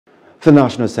The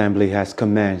National Assembly has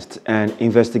commenced an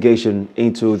investigation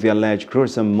into the alleged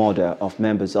gruesome murder of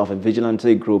members of a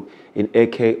vigilante group in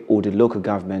Udi Local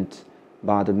Government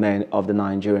by the men of the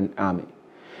Nigerian Army.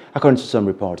 According to some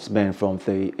reports, men from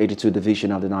the 82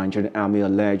 Division of the Nigerian Army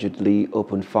allegedly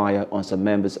opened fire on some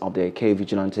members of the AK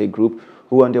vigilante group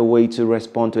who were on their way to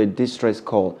respond to a distress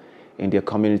call in their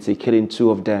community, killing 2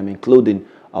 of them, including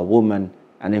a woman,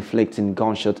 and inflicting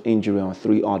gunshot injury on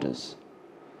 3 others.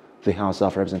 The House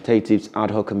of Representatives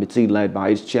ad hoc committee led by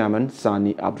its chairman,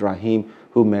 Sani Abdurrahim,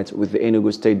 who met with the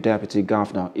Enugu State Deputy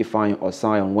Governor Ifeanyi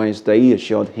Osai on Wednesday,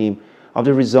 assured him of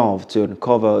the resolve to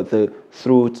uncover the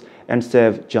truth and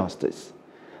serve justice.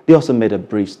 They also made a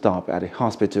brief stop at a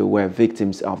hospital where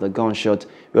victims of the gunshot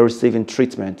were receiving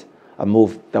treatment, a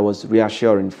move that was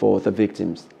reassuring for the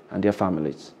victims and their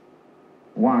families.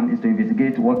 One is to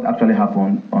investigate what actually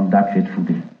happened on that fateful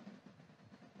day,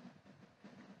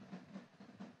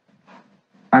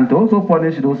 and to also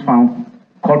punish those found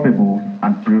culpable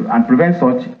and prevent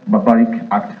such barbaric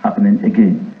act happening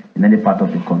again in any part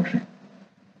of the country.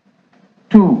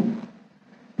 2,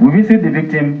 we visit the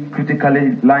victim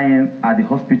critically lying at the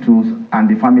hospitals and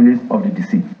the families of the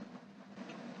deceased.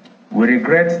 We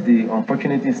regret the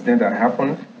unfortunate incident that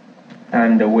happened,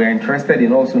 and we are interested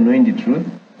in also knowing the truth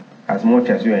as much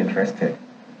as you are interested,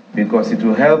 because it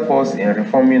will help us in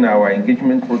reforming our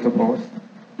engagement protocols.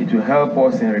 It will help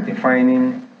us in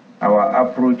redefining our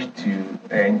approach to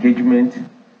engagement.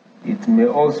 It may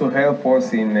also help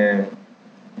us in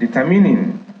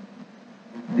determining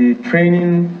the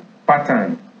training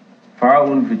pattern for our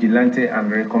own vigilante and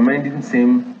recommending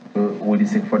same for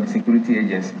the security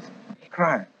agencies.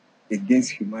 Crime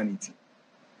against humanity,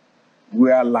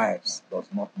 where lives does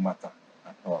not matter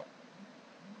at all.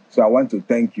 So I want to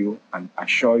thank you and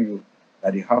assure you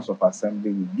that the House of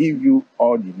Assembly will give you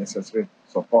all the necessary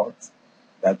support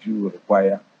that you will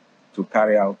require to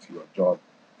carry out your job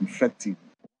effectively.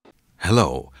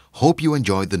 Hello, hope you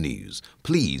enjoyed the news.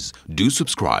 Please do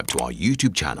subscribe to our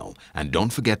YouTube channel and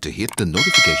don't forget to hit the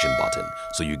notification button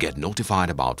so you get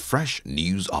notified about fresh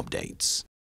news updates.